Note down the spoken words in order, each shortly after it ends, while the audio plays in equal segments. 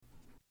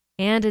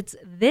And it's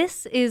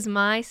This Is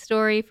My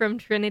Story from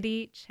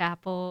Trinity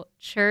Chapel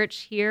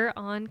Church here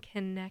on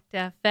Connect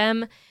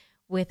FM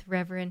with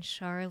Reverend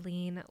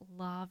Charlene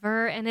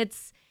Laver. And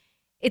it's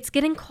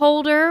getting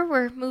colder.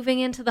 We're moving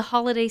into the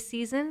holiday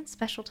season,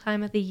 special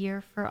time of the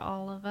year for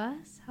all of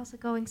us. How's it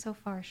going so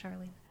far,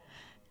 Charlene?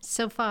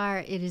 So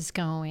far, it is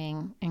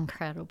going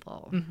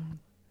incredible. Mm-hmm.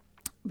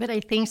 But I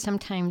think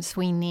sometimes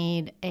we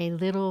need a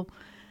little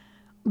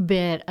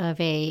bit of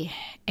a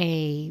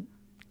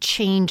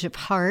change of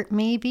heart,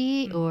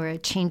 maybe, or a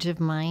change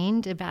of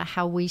mind about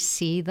how we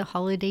see the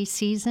holiday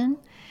season.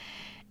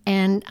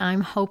 And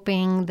I'm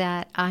hoping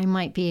that I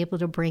might be able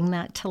to bring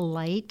that to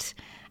light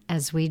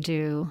as we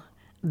do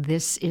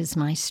This Is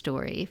My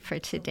Story for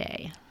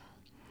today.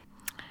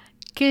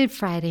 Good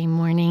Friday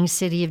morning,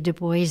 City of Du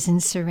Bois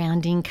and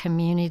surrounding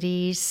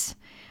communities.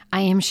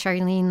 I am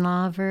Charlene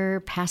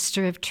Laver,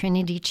 pastor of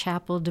Trinity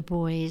Chapel Du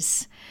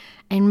Bois,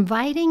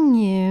 inviting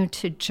you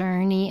to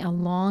journey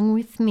along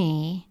with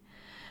me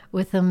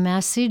with a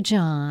message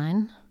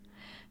on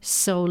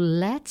So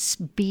Let's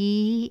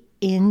Be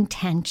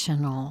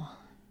Intentional.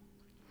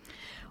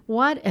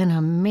 What an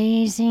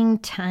amazing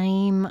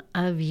time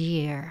of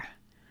year.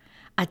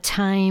 A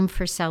time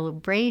for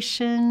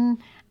celebration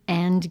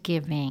and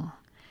giving.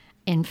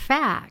 In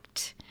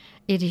fact,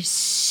 it is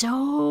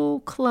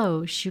so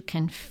close you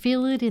can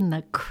feel it in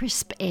the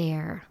crisp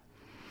air.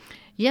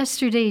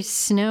 Yesterday's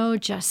snow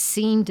just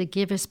seemed to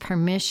give us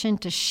permission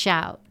to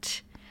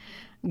shout.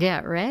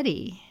 Get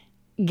ready.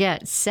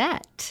 Get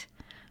set.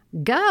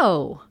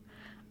 Go.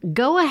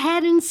 Go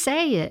ahead and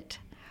say it.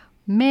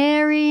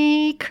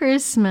 Merry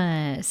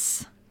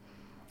Christmas.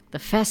 The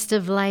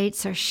festive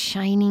lights are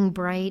shining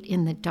bright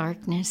in the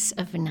darkness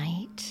of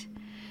night.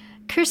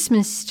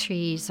 Christmas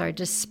trees are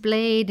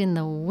displayed in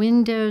the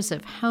windows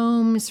of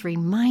homes,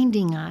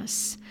 reminding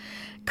us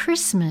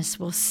Christmas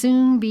will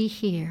soon be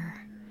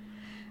here.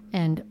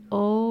 And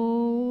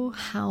oh,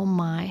 how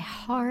my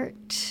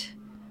heart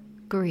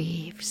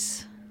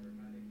grieves.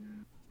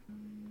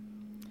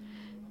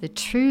 The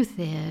truth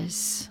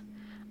is,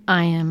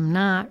 I am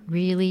not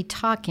really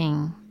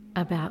talking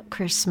about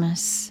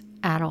Christmas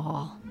at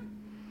all.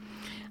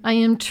 I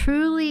am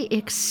truly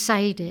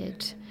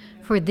excited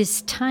for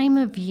this time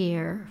of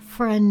year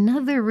for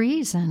another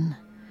reason.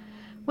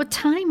 What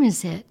time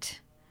is it?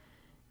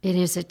 It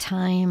is a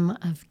time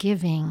of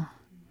giving.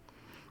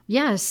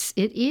 Yes,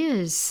 it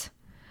is,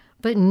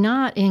 but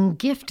not in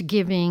gift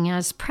giving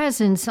as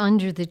presents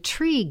under the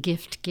tree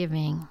gift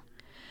giving,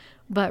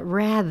 but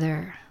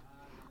rather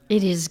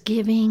it is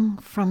giving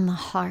from the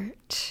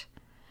heart,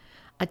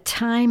 a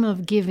time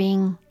of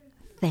giving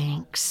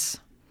thanks.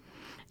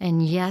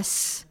 And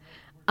yes,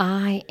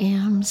 I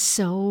am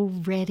so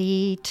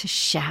ready to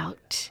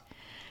shout,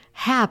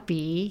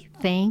 Happy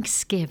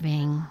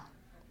Thanksgiving.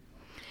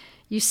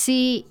 You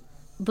see,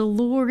 the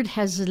Lord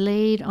has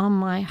laid on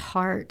my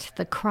heart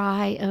the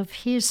cry of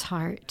His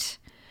heart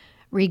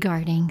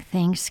regarding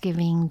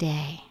Thanksgiving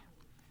Day.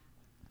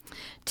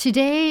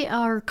 Today,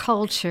 our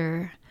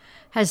culture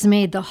has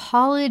made the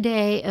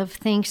holiday of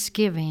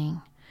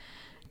Thanksgiving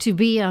to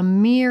be a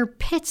mere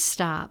pit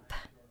stop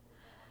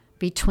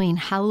between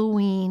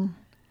Halloween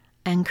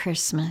and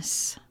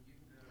Christmas.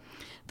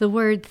 The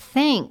word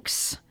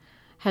thanks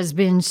has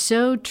been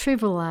so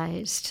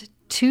trivialized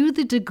to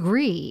the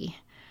degree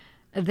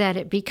that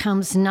it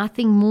becomes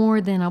nothing more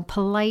than a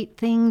polite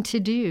thing to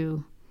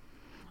do,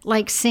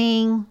 like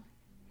saying,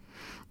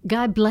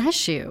 God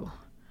bless you,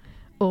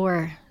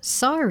 or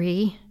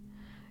sorry,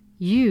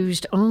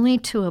 used only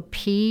to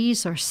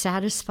appease or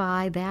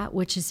satisfy that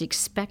which is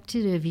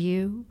expected of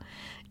you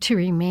to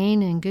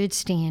remain in good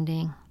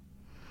standing.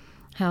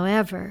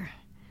 However,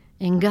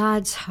 in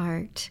God's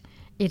heart,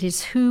 it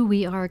is who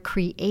we are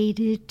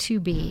created to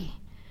be,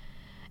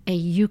 a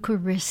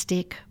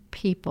Eucharistic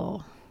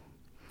people,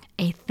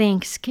 a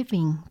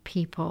Thanksgiving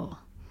people.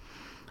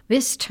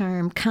 This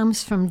term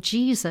comes from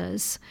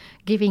Jesus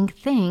giving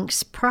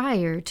thanks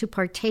prior to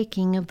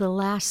partaking of the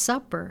Last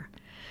Supper,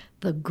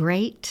 the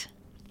great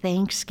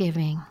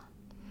Thanksgiving.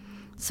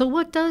 So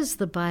what does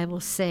the Bible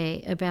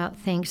say about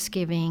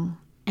Thanksgiving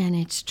and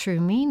its true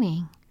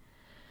meaning?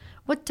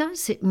 What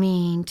does it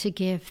mean to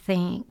give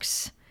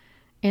thanks?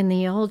 In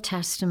the Old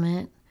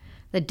Testament,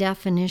 the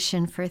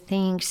definition for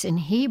thanks in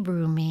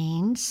Hebrew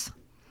means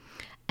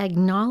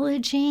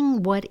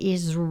acknowledging what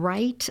is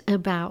right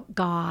about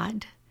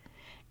God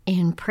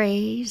in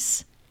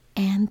praise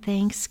and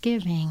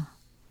thanksgiving.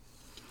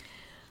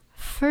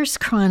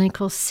 1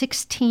 Chronicles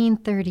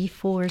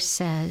 16:34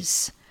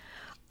 says,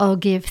 "Oh,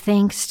 give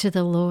thanks to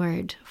the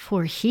Lord,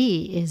 for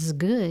He is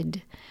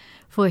good,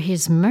 for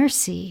His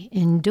mercy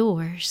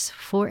endures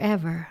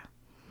forever."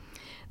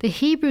 The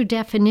Hebrew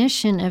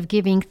definition of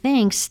giving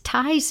thanks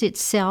ties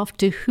itself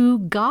to who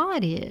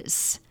God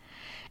is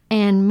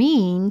and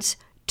means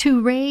to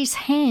raise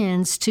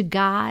hands to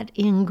God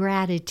in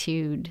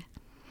gratitude.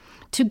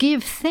 To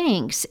give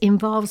thanks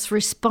involves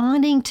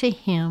responding to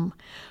Him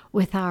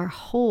with our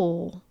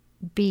whole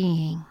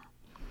being.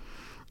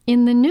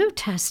 In the New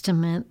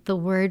Testament, the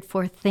word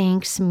for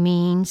thanks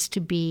means to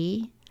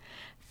be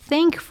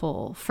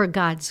thankful for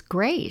God's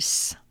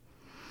grace.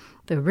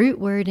 The root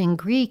word in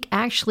Greek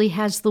actually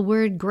has the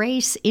word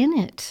grace in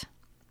it.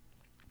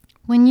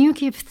 When you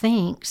give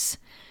thanks,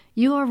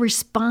 you are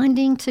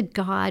responding to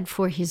God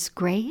for His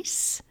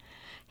grace,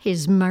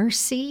 His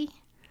mercy,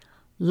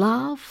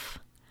 love,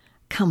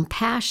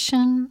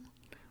 compassion,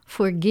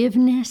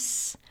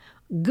 forgiveness,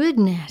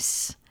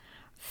 goodness,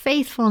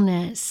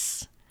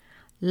 faithfulness,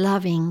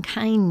 loving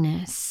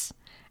kindness,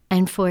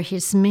 and for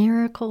His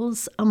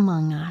miracles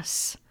among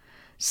us.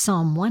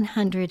 Psalm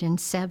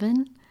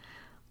 107,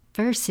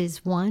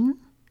 verses 1,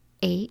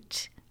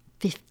 8,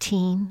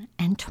 15,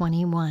 and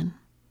 21.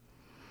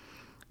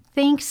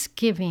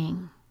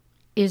 Thanksgiving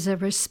is a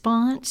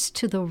response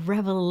to the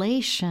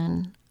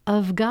revelation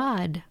of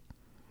God.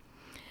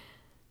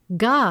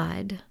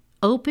 God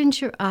opens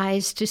your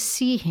eyes to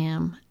see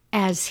Him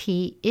as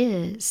He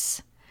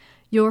is.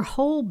 Your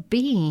whole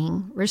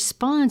being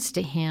responds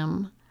to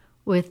Him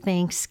with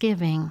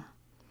thanksgiving.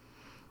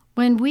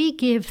 When we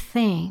give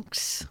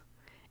thanks,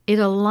 it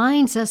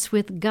aligns us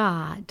with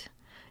God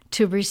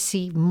to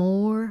receive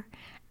more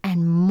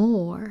and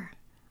more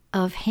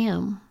of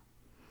Him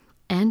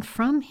and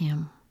from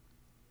Him.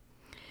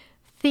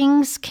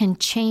 Things can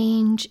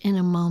change in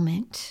a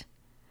moment,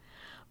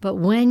 but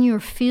when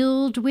you're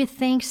filled with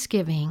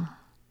thanksgiving,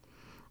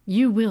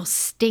 you will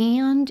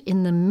stand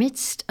in the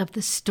midst of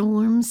the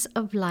storms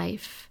of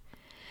life,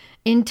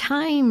 in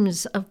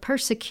times of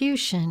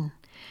persecution,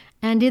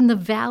 and in the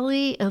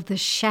valley of the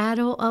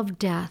shadow of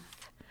death,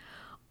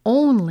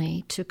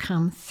 only to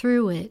come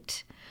through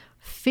it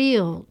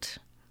filled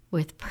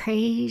with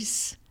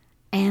praise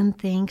and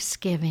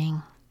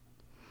thanksgiving.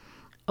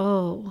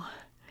 Oh,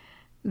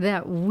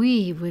 that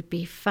we would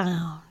be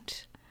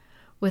found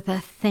with a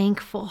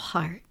thankful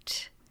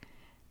heart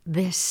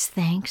this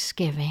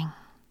Thanksgiving.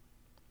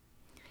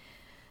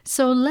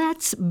 So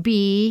let's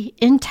be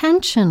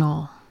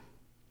intentional.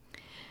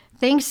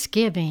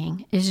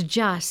 Thanksgiving is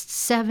just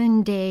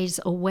 7 days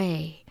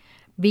away,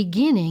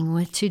 beginning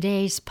with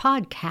today's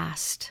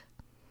podcast.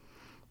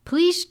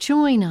 Please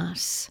join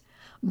us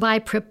by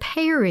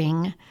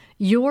preparing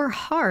your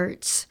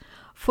hearts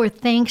for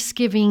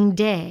Thanksgiving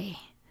Day,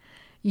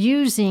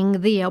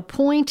 using the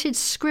appointed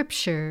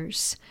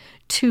scriptures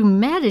to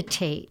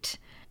meditate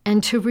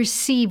and to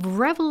receive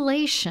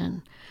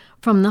revelation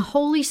from the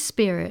Holy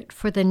Spirit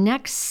for the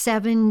next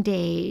 7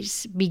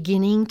 days,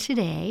 beginning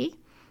today,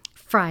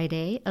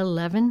 Friday,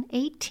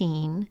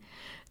 11/18,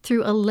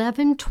 through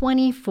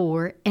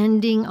 11/24,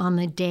 ending on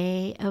the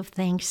day of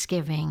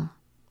Thanksgiving.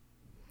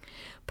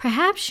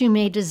 Perhaps you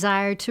may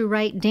desire to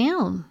write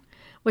down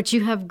what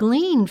you have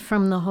gleaned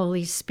from the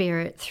Holy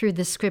Spirit through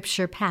the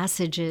scripture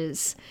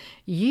passages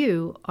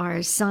you are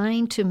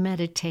assigned to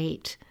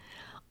meditate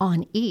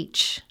on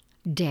each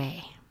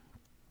day.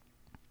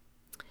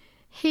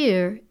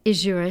 Here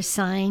is your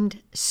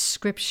assigned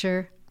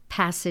scripture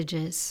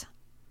passages.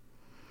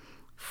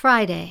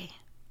 Friday,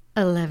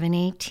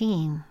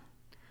 11:18.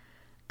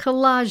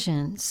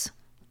 Colossians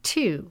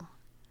 2,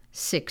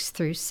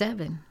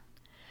 6-7.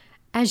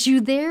 As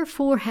you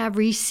therefore have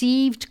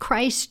received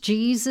Christ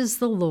Jesus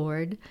the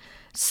Lord,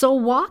 so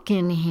walk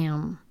in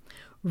Him,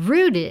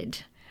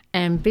 rooted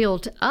and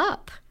built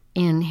up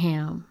in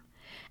Him,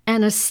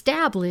 and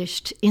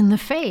established in the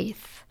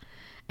faith,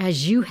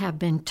 as you have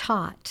been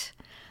taught,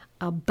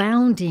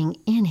 abounding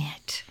in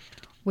it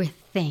with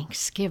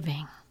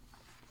thanksgiving.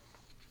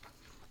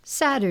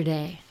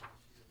 Saturday,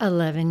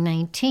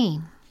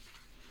 11:19.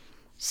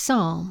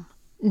 Psalm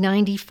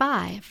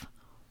 95,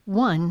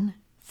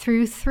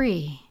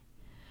 1-3.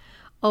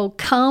 Oh,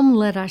 come,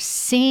 let us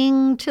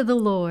sing to the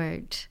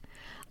Lord.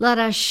 Let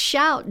us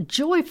shout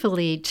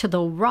joyfully to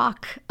the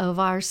rock of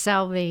our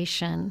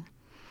salvation.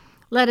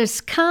 Let us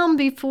come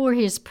before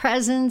His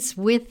presence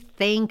with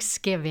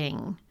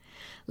thanksgiving.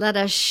 Let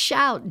us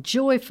shout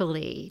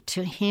joyfully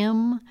to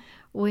Him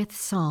with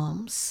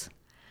psalms.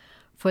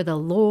 For the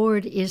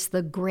Lord is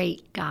the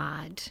great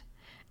God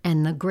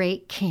and the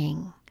great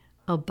King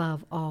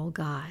above all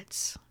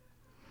gods.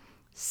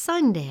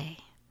 Sunday,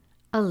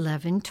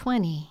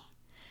 11:20.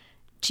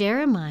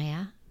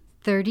 Jeremiah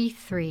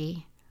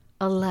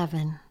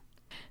 33:11.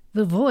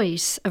 The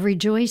voice of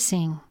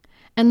rejoicing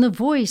and the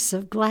voice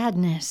of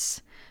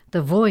gladness,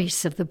 the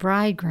voice of the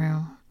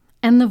bridegroom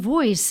and the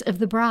voice of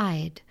the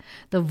bride,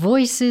 the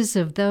voices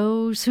of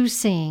those who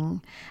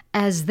sing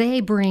as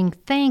they bring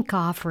thank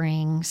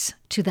offerings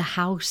to the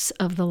house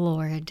of the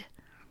Lord.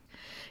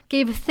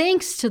 Give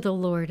thanks to the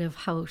Lord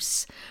of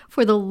hosts,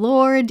 for the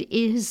Lord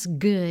is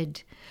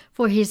good,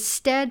 for His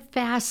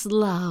steadfast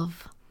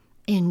love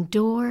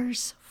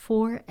endures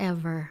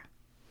forever.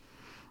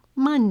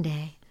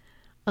 Monday,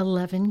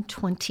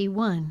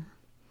 11:21.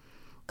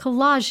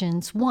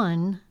 Colossians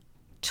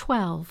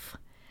 1:12.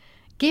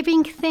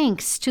 Giving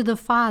thanks to the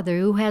Father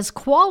who has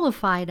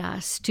qualified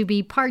us to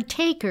be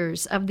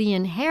partakers of the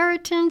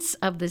inheritance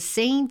of the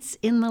saints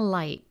in the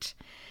light.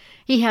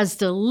 He has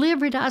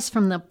delivered us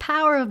from the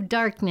power of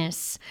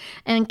darkness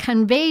and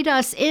conveyed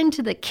us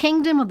into the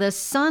kingdom of the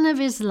Son of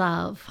His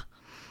love,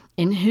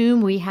 in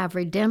whom we have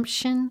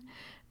redemption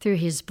through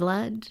His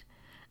blood,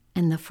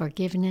 and the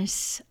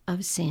forgiveness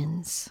of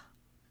sins.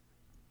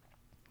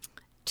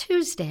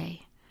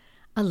 Tuesday,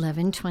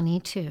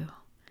 11:22.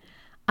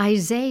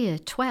 Isaiah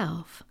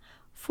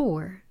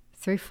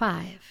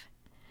 12:4-5.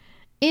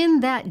 In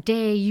that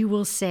day you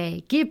will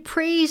say, give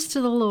praise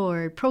to the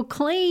Lord,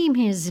 proclaim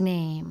his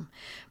name,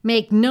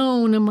 make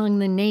known among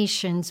the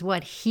nations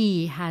what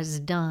he has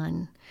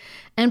done,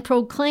 and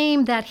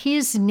proclaim that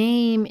his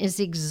name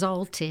is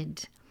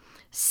exalted.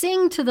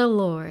 Sing to the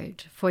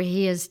Lord, for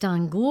he has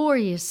done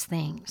glorious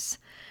things.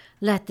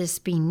 Let this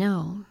be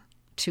known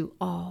to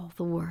all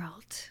the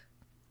world.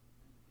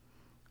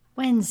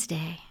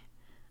 Wednesday,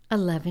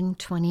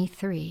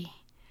 11:23.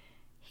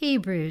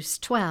 Hebrews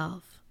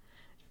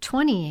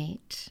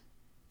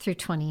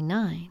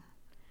 12:28-29.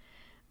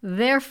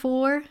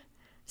 Therefore,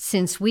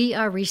 since we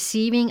are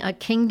receiving a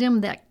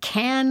kingdom that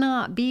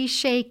cannot be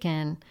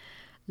shaken,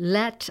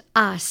 let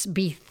us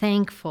be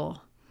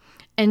thankful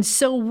and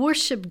so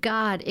worship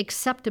God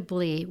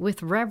acceptably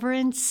with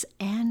reverence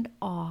and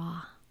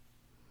awe.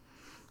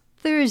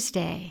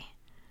 Thursday,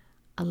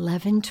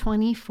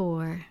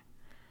 11:24.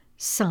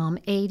 Psalm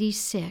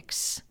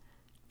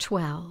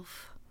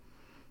 86:12.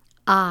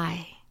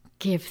 I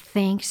give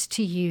thanks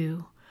to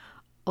you,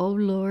 O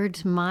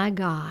Lord my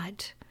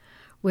God,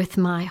 with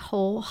my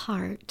whole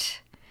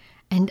heart,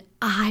 and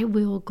I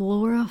will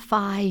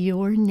glorify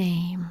your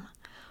name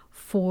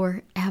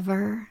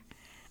forever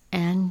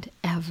and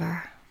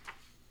ever.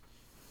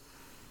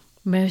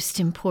 Most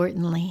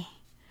importantly,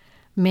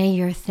 may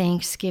your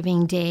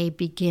Thanksgiving Day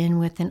begin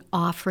with an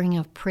offering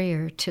of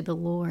prayer to the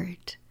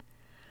Lord.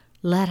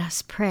 Let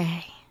us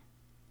pray.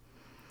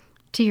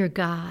 Dear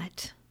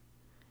God,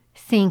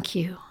 thank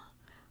you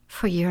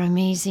for your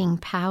amazing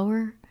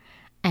power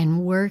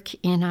and work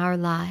in our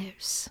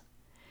lives.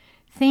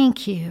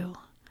 Thank you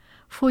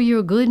for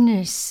your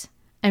goodness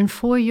and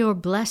for your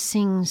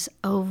blessings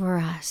over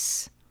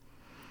us.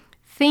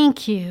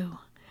 Thank you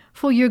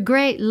for your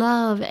great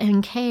love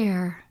and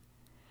care.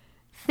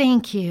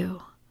 Thank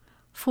you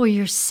for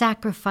your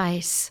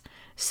sacrifice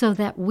so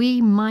that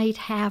we might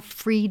have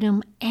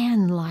freedom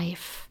and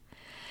life.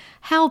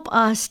 Help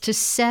us to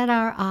set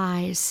our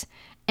eyes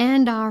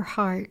and our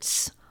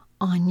hearts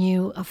on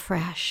you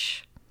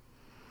afresh.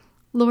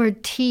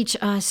 Lord, teach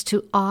us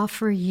to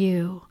offer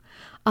you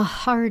a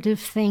heart of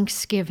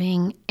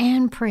thanksgiving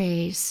and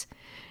praise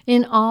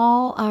in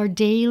all our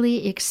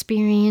daily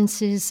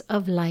experiences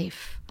of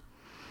life.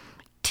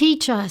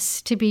 Teach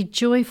us to be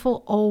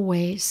joyful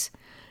always,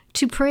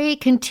 to pray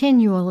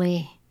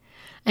continually,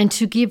 and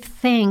to give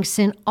thanks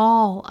in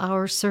all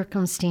our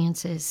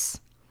circumstances.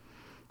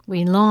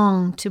 We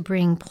long to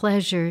bring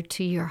pleasure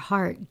to your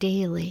heart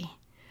daily.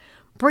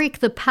 Break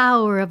the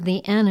power of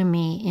the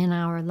enemy in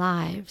our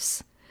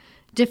lives.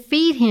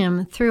 Defeat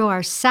him through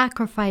our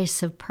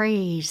sacrifice of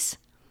praise.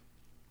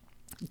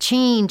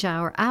 Change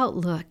our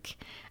outlook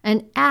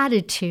and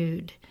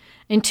attitude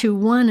into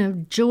one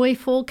of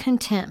joyful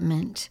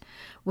contentment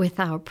with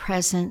our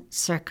present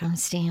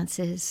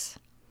circumstances.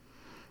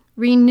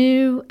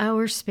 Renew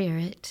our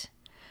spirit.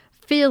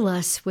 Fill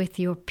us with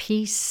your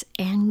peace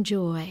and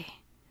joy.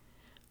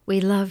 We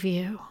love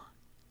you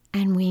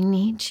and we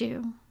need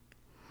you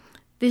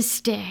this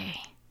day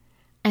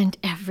and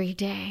every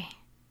day.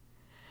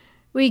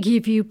 We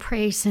give you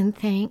praise and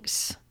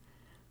thanks,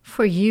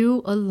 for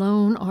you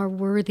alone are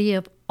worthy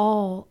of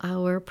all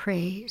our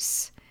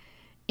praise.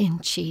 In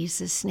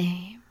Jesus'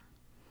 name,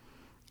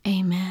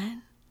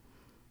 amen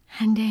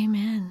and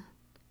amen.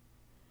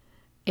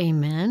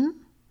 Amen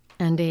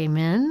and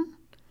amen.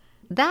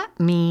 That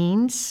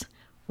means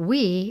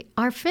we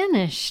are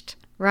finished,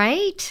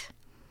 right?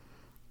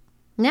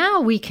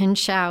 Now we can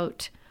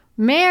shout,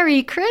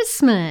 Merry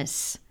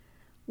Christmas!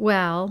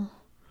 Well,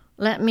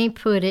 let me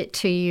put it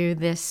to you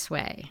this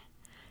way.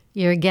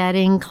 You're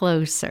getting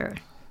closer.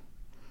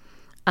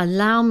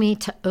 Allow me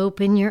to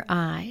open your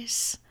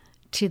eyes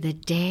to the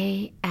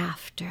day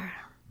after.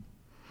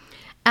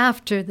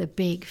 After the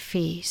big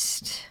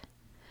feast,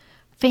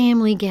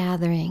 family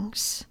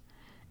gatherings,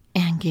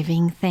 and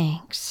giving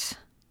thanks.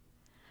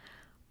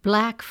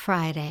 Black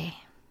Friday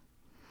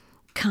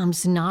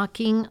comes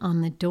knocking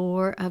on the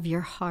door of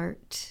your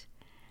heart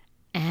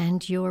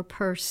and your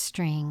purse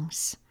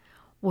strings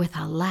with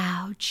a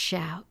loud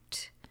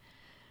shout.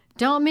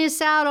 Don't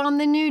miss out on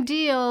the new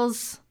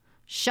deals.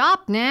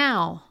 Shop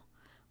now.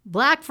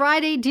 Black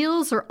Friday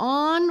deals are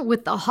on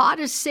with the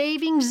hottest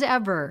savings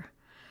ever.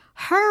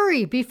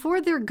 Hurry before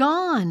they're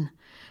gone.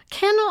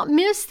 Cannot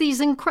miss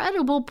these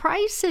incredible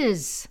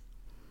prices.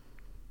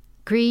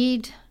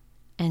 Greed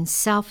and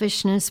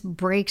selfishness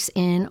breaks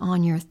in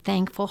on your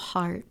thankful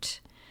heart.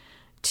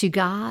 To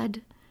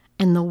God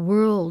and the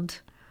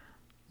world,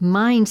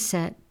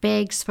 mindset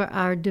begs for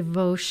our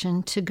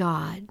devotion to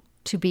God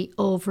to be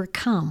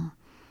overcome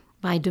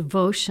by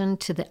devotion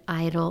to the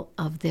idol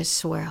of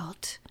this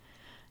world,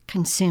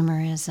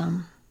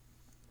 consumerism,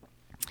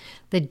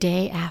 the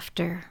day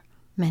after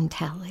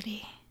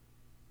mentality.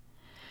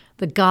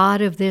 The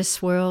God of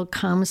this world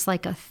comes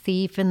like a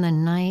thief in the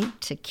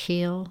night to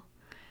kill,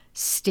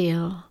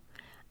 steal,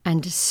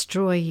 and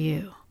destroy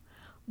you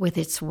with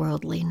its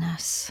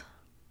worldliness.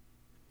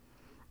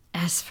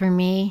 As for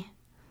me,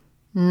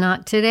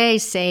 not today,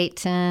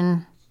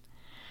 Satan.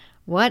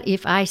 What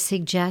if I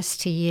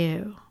suggest to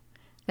you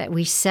that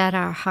we set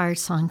our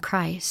hearts on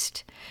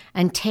Christ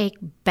and take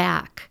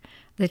back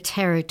the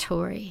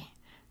territory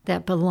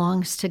that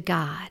belongs to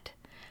God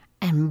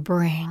and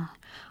bring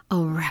a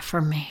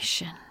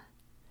reformation?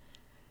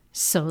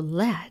 So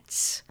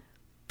let's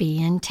be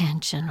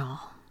intentional.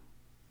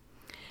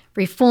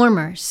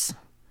 Reformers,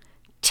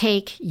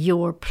 take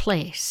your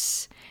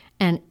place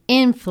and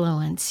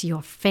influence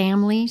your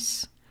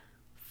families,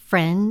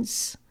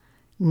 friends,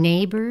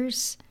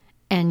 neighbors,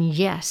 and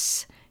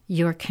yes,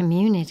 your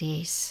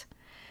communities,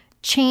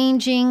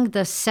 changing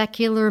the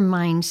secular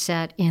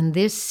mindset in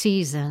this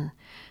season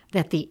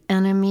that the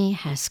enemy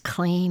has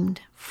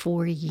claimed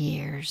for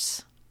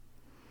years.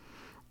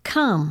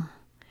 Come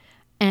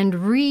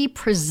and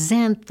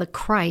represent the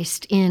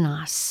Christ in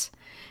us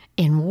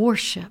in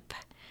worship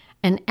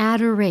and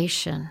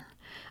adoration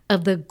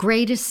of the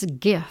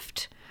greatest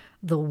gift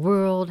the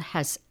world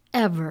has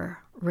ever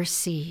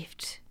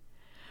received.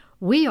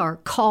 We are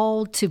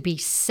called to be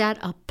set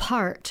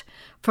apart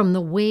from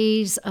the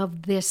ways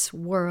of this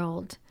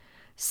world,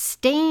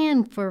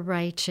 stand for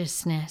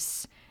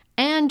righteousness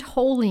and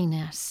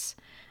holiness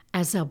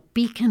as a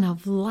beacon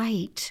of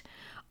light,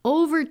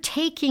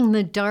 overtaking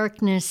the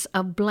darkness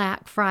of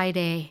Black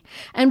Friday,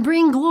 and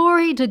bring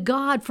glory to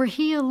God, for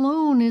He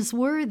alone is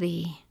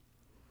worthy.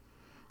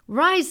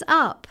 Rise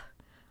up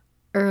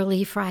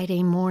early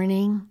Friday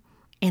morning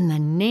in the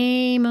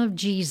name of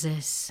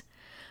Jesus,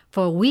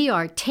 for we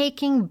are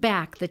taking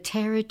back the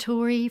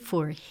territory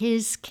for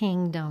His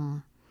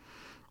kingdom.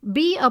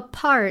 Be a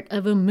part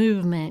of a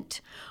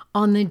movement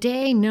on the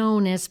day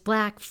known as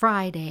Black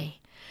Friday,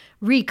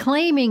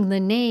 reclaiming the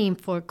name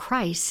for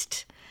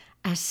Christ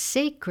as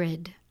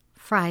Sacred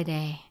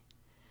Friday.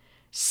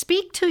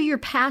 Speak to your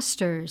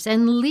pastors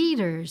and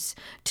leaders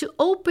to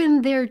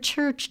open their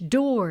church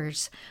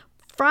doors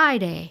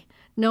Friday,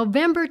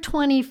 November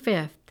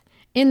 25th,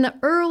 in the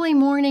early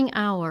morning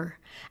hour,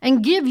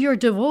 and give your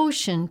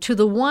devotion to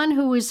the one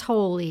who is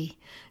holy,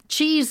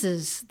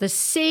 Jesus, the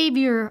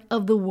Savior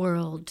of the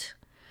world.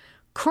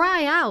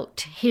 Cry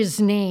out His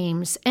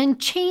names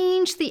and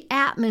change the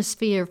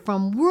atmosphere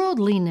from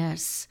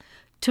worldliness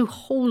to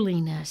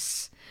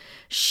holiness.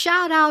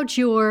 Shout out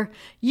your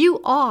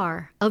 "You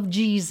are" of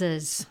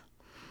Jesus.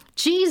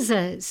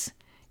 Jesus,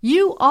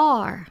 you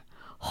are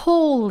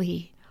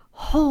holy,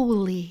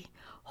 holy,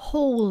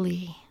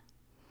 holy.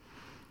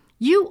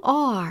 You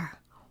are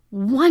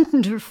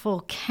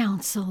wonderful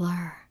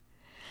Counselor.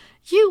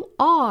 You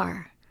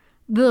are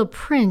the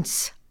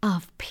Prince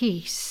of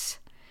Peace.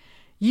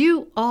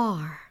 You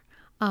are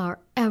our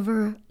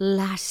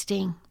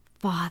everlasting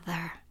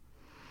Father.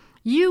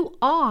 You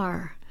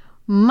are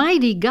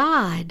mighty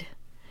God.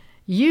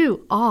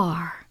 You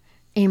are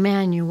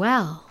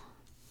Emmanuel.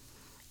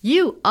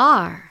 You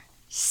are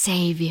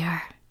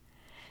Savior.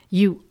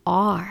 You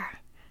are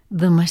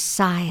the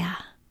Messiah.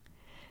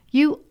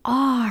 You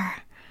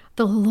are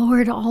the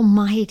Lord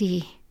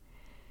Almighty.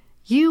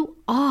 You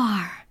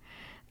are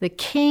the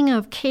King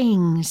of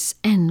Kings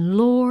and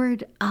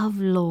Lord of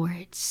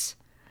Lords.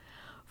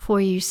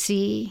 For you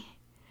see,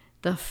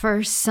 the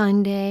first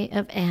Sunday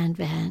of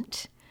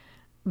Advent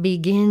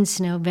begins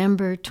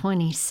November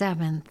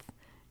 27th,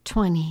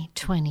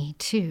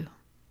 2022.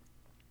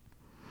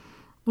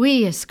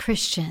 We as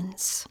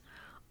Christians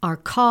are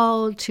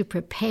called to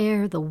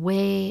prepare the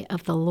way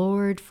of the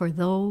Lord for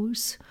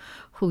those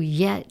who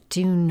yet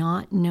do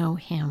not know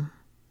Him.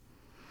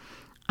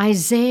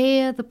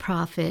 Isaiah the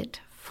prophet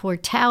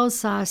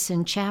foretells us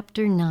in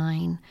chapter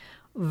 9,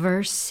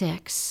 verse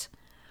 6,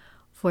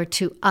 "For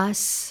to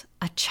us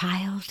a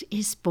child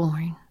is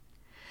born,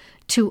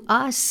 to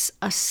us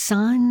a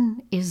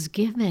son is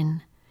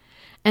given,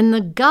 and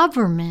the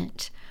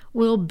government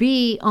will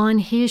be on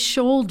His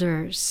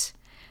shoulders,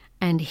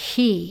 and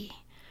He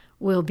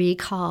will be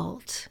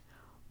called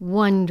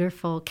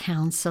Wonderful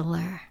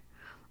Counselor,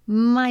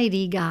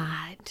 Mighty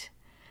God,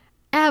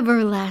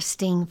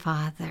 Everlasting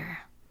Father,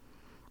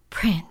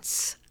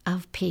 Prince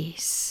of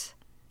Peace."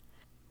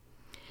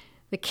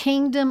 The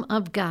kingdom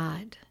of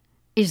God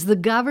is the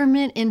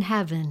government in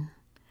heaven,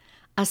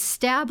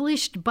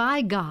 established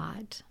by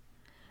God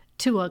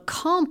to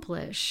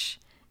accomplish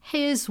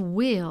His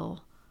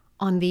will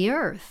on the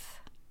earth.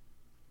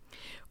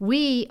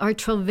 We are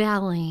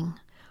travailing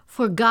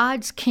for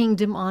God's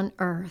kingdom on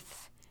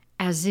earth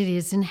as it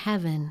is in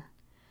heaven,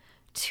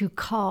 to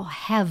call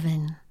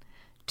heaven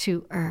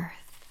to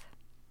earth.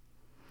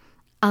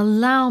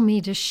 Allow me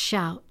to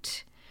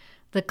shout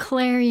the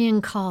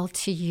clarion call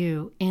to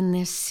you in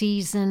this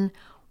season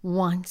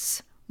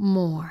once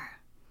more.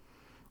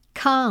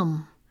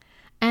 Come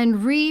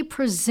and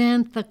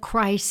represent the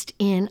Christ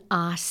in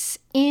us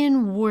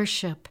in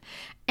worship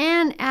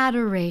and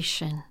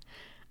adoration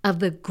of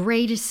the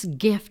greatest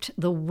gift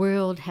the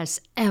world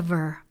has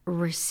ever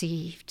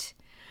received.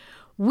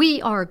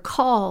 We are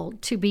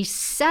called to be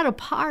set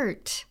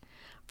apart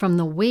from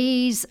the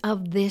ways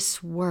of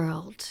this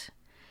world,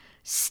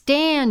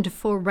 stand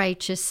for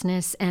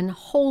righteousness and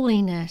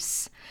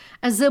holiness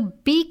as a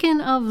beacon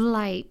of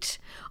light,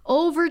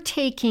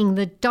 overtaking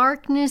the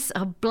darkness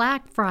of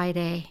Black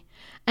Friday,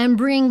 and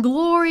bring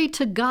glory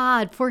to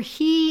God, for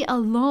He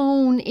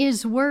alone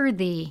is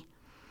worthy.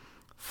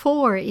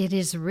 For it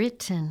is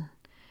written,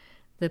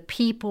 the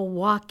people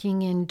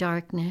walking in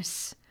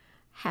darkness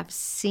have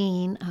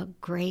seen a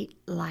great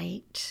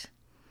light.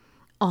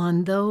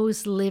 On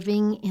those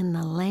living in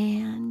the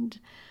land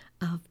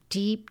of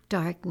deep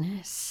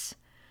darkness,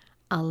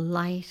 a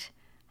light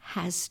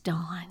has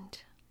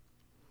dawned.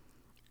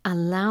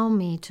 Allow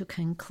me to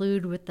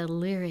conclude with the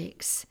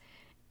lyrics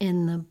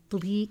in the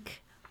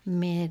bleak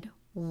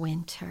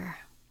midwinter.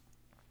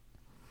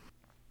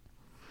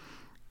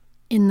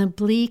 In the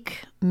bleak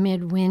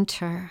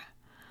midwinter,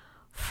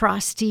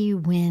 frosty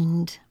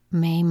wind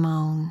may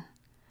moan.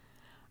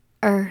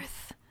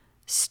 Earth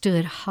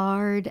stood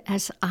hard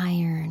as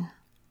iron,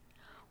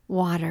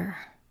 water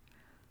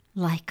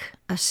like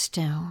a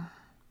stone.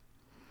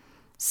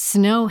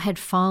 Snow had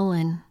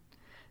fallen,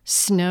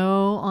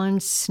 snow on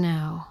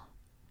snow,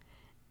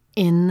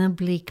 in the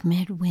bleak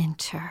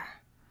midwinter,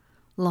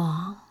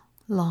 long,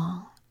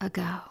 long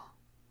ago.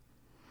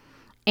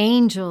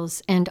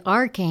 Angels and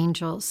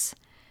archangels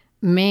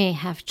may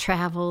have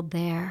traveled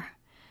there.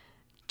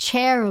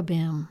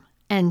 Cherubim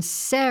and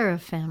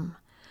seraphim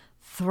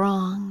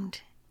thronged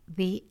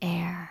the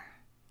air.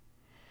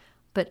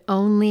 But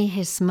only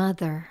his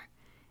mother,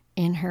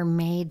 in her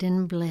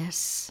maiden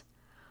bliss,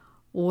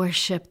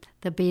 worshiped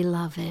the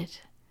beloved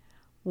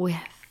with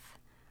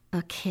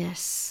a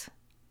kiss.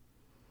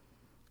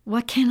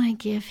 What can I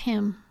give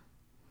him,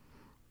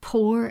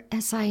 poor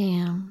as I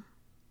am?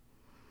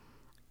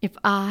 If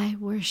I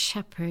were a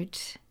shepherd,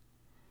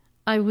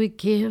 I would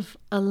give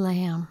a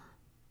lamb.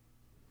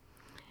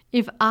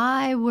 If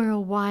I were a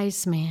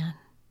wise man,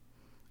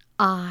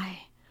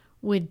 I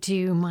would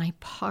do my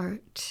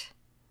part.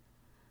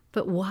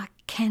 But what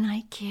can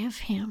I give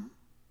him?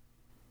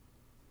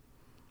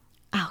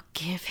 I'll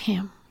give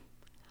him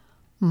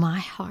my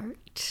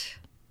heart.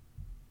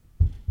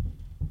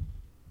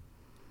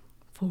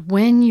 For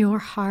when your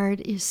heart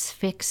is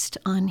fixed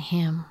on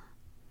him,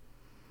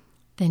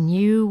 then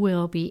you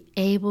will be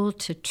able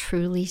to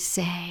truly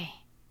say,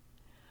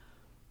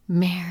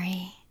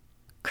 Merry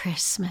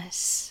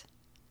Christmas.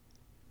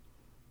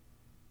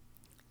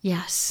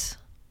 Yes,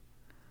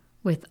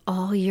 with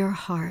all your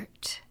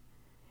heart,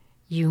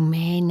 you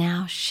may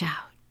now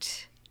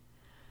shout,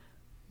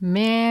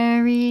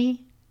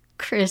 Merry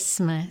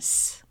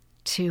Christmas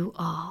to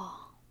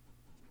all.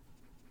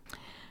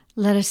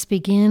 Let us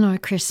begin our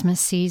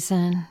Christmas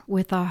season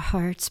with our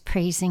hearts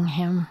praising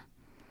Him.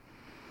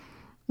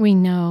 We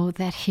know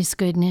that His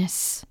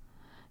goodness,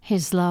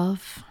 His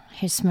love,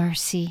 His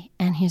mercy,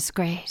 and His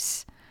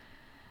grace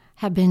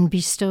have been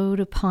bestowed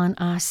upon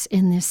us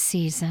in this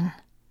season.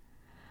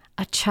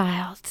 A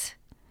child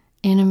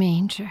in a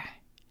manger,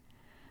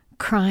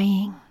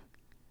 crying,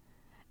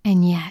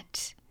 and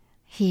yet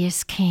He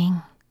is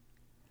King.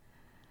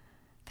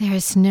 There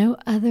is no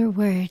other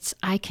words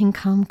I can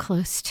come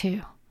close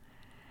to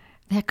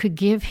that could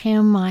give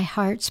Him my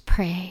heart's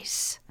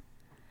praise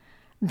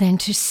than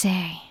to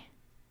say,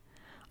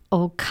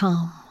 Oh,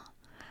 come,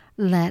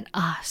 let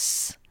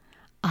us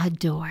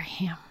adore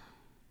Him.